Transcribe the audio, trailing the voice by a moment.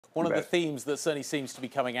one of the themes that certainly seems to be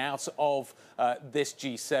coming out of this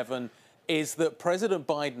G7 is that President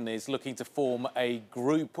Biden is looking to form a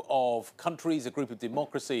group of countries, a group of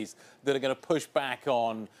democracies that are going to push back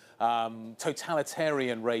on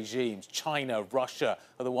totalitarian regimes. China, Russia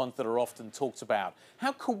are the ones that are often talked about.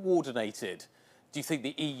 How coordinated do you think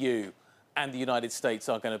the EU and the United States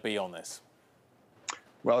are going to be on this?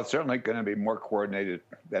 Well, it's certainly going to be more coordinated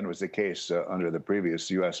than was the case under the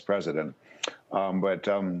previous U.S. president. But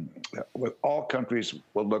all countries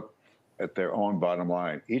will look at their own bottom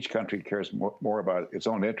line. Each country cares more about its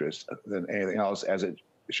own interests than anything else, as it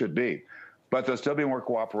should be. But there'll still be more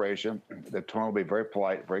cooperation. The tone will be very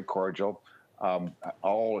polite, very cordial.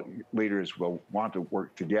 All leaders will want to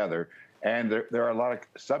work together. And there are a lot of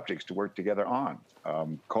subjects to work together on.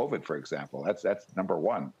 COVID, for example, that's number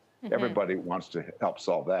one. Mm-hmm. Everybody wants to help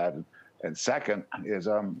solve that. And second is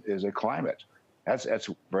a climate. That's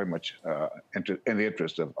very much in the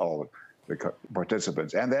interest of all the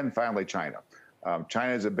participants. And then finally, China.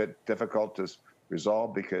 China is a bit difficult to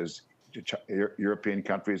resolve because European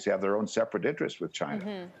countries have their own separate interests with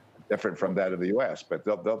China, different from that of the U.S. But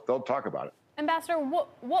they'll talk about it. Ambassador,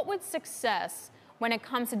 what would success when it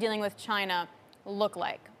comes to dealing with China look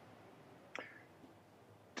like?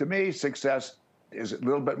 To me, success is a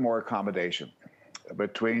little bit more accommodation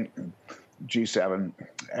between G7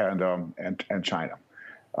 and China.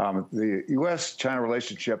 The U.S.-China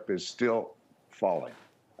relationship is still falling.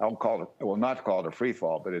 I will not call it a free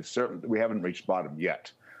fall, but it's certainly, we haven't reached bottom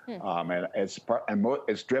yet. And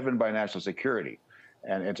it's driven by national security.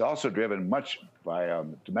 And it's also driven much by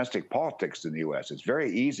domestic politics in the U.S. It's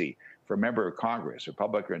very easy for a member of Congress,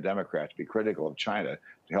 Republican or Democrat, to be critical of China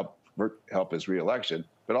to help his reelection,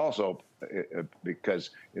 but also because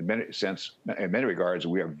in many regards,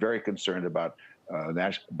 we are very concerned about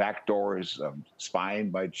backdoors, spying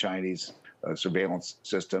by Chinese surveillance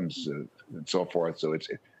systems, and so forth. So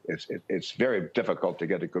it's very difficult to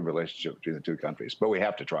get a good relationship between the two countries, but we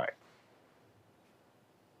have to try.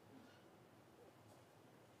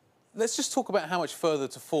 Let's just talk about how much further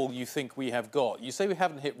to fall you think we have got. You say we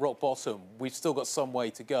haven't hit rock bottom. We've still got some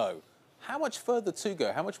way to go. How much further to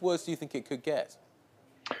go? How much worse do you think it could get?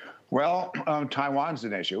 Well, Taiwan's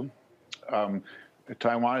an issue.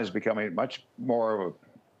 Taiwan is becoming much more of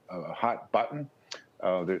a hot button.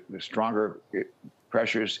 The stronger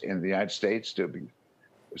pressures in the United States to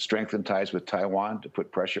strengthen ties with Taiwan, to put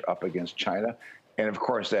pressure up against China. And of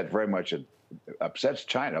course, that very much upsets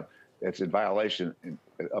China. It's in violation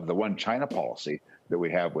of the one China policy that we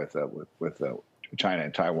have with China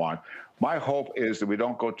and Taiwan. My hope is that we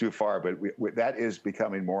don't go too far, but that is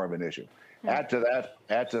becoming more of an issue. Add to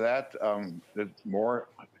that, there's more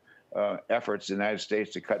efforts in the United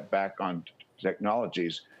States to cut back on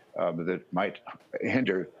technologies that might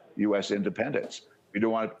hinder U.S. independence. We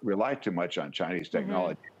don't want to rely too much on Chinese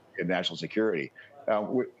technology in national security.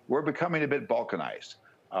 We're becoming a bit balkanized.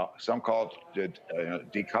 Some call it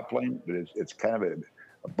decoupling, but it's kind of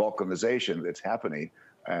a balkanization that's happening,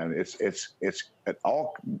 and it's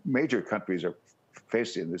all major countries are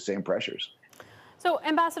facing the same pressures. So,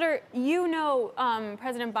 Ambassador, you know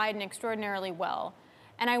President Biden extraordinarily well,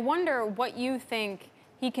 and I wonder what you think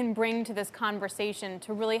he can bring to this conversation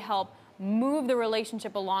to really help move the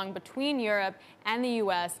relationship along between Europe and the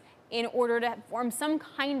U.S. in order to form some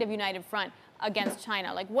kind of united front against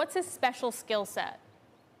China. Like, what's his special skill set?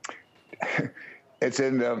 It's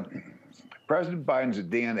in President Biden's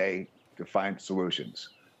DNA to find solutions.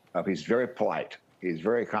 He's very polite. He's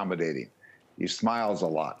very accommodating. He smiles a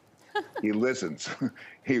lot. He listens.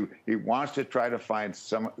 He wants to try to find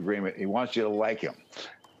some agreement. He wants you to like him,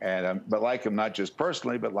 and but like him not just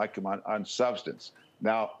personally, but like him on substance.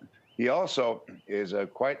 Now, he also is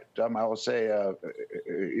quite, I will say,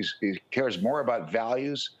 he cares more about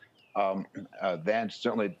values than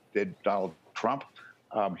certainly did Donald Trump.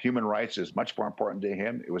 Human rights is much more important to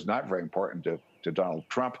him. It was not very important to Donald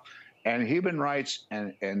Trump. And human rights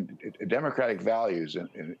and democratic values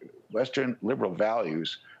and Western liberal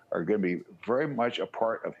values are going to be very much a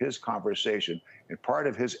part of his conversation and part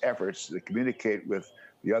of his efforts to communicate with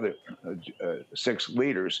the other 6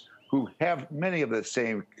 leaders who have many of the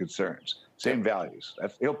same concerns, same values.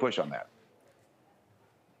 He'll push on that.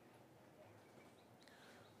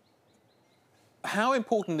 How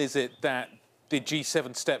important is it that the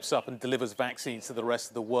G7 steps up and delivers vaccines to the rest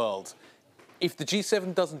of the world? If the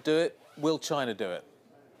G7 doesn't do it, will China do it?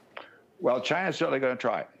 Well, China's certainly going to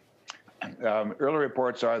try. Early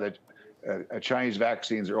reports are that Chinese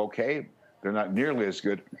vaccines are okay. They're not nearly as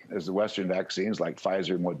good as the Western vaccines like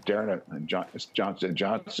Pfizer, Moderna, and Johnson &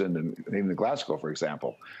 Johnson, and even Glasgow, for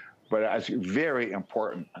example. But it's very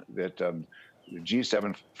important that the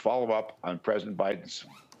G7 follow up on President Biden's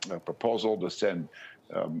proposal to send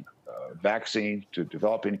vaccine to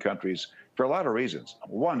developing countries for a lot of reasons.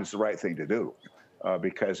 One, it's the right thing to do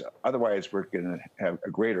because otherwise we're going to have a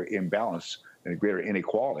greater imbalance and a greater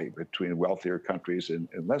inequality between wealthier countries and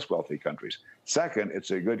less wealthy countries. Second,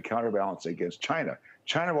 it's a good counterbalance against China.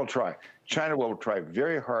 China will try. China will try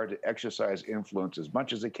very hard to exercise influence as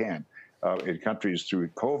much as it can in countries through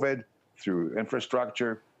COVID, through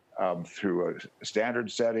infrastructure, through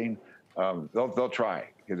standard setting. They'll try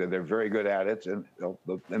because they're very good at it and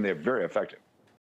they're very effective.